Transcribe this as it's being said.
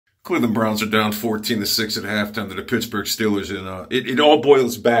Cleveland Browns are down 14-6 at halftime to the Pittsburgh Steelers, and it all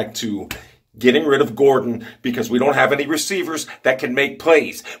boils back to getting rid of Gordon because we don't have any receivers that can make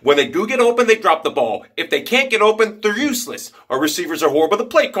plays. When they do get open, they drop the ball. If they can't get open, they're useless. Our receivers are horrible. The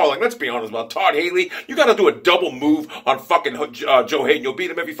play calling, let's be honest about Todd Haley. You got to do a double move on fucking Joe Hayden. You'll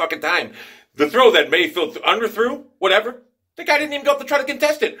beat him every fucking time. The throw that Mayfield underthrew, whatever. The guy didn't even go up to try to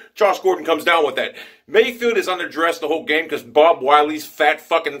contest it. Josh Gordon comes down with that. Mayfield is underdressed the whole game because Bob Wiley's fat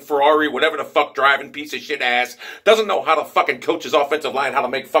fucking Ferrari, whatever the fuck driving piece of shit ass, doesn't know how to fucking coach his offensive line, how to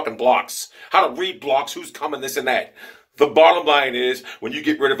make fucking blocks, how to read blocks, who's coming, this and that. The bottom line is, when you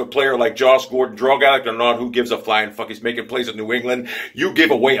get rid of a player like Josh Gordon, drug addict or not, who gives a flying fuck, he's making plays in New England, you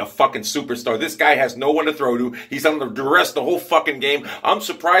give away a fucking superstar. This guy has no one to throw to. He's under duress the whole fucking game. I'm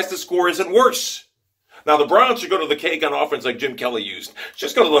surprised the score isn't worse. Now, the Browns should go to the K-gun offense like Jim Kelly used.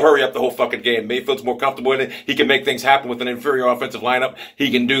 Just go to the hurry up the whole fucking game. Mayfield's more comfortable in it. He can make things happen with an inferior offensive lineup.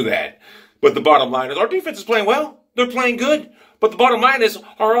 He can do that. But the bottom line is our defense is playing well. They're playing good. But the bottom line is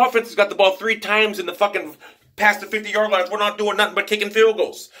our offense has got the ball 3 times in the fucking past the 50-yard line. We're not doing nothing but kicking field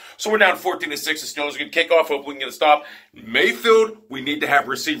goals. So we're down 14-6. The Steelers can kick off. Hope we can get a stop. Mayfield, we need to have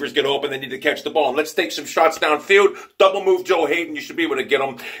receivers get open. They need to catch the ball. And let's take some shots downfield. Double move Joe Hayden. You should be able to get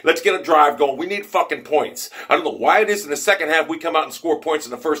them. Let's get a drive going. We need fucking points. I don't know why it is in the second half we come out and score points.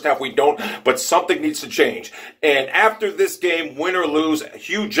 In the first half we don't. But something needs to change. And after this game, win or lose,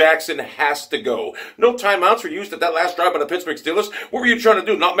 Hue Jackson has to go. No timeouts were used at that last drive by the Pittsburgh Steelers. What were you trying to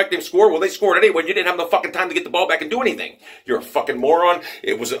do? Not make them score? Well, they scored anyway. You didn't have no fucking time to get the ball back and do anything. You're a fucking moron.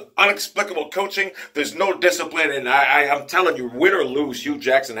 It was an inexplicable coaching. There's no discipline. And I'm telling you, win or lose, Hue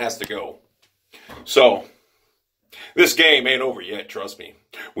Jackson has to go. So, this game ain't over yet, trust me.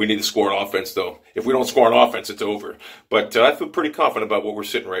 We need to score an offense, though. If we don't score an offense, it's over. But I feel pretty confident about what we're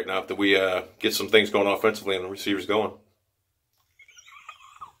sitting right now, that we get some things going offensively and the receivers going.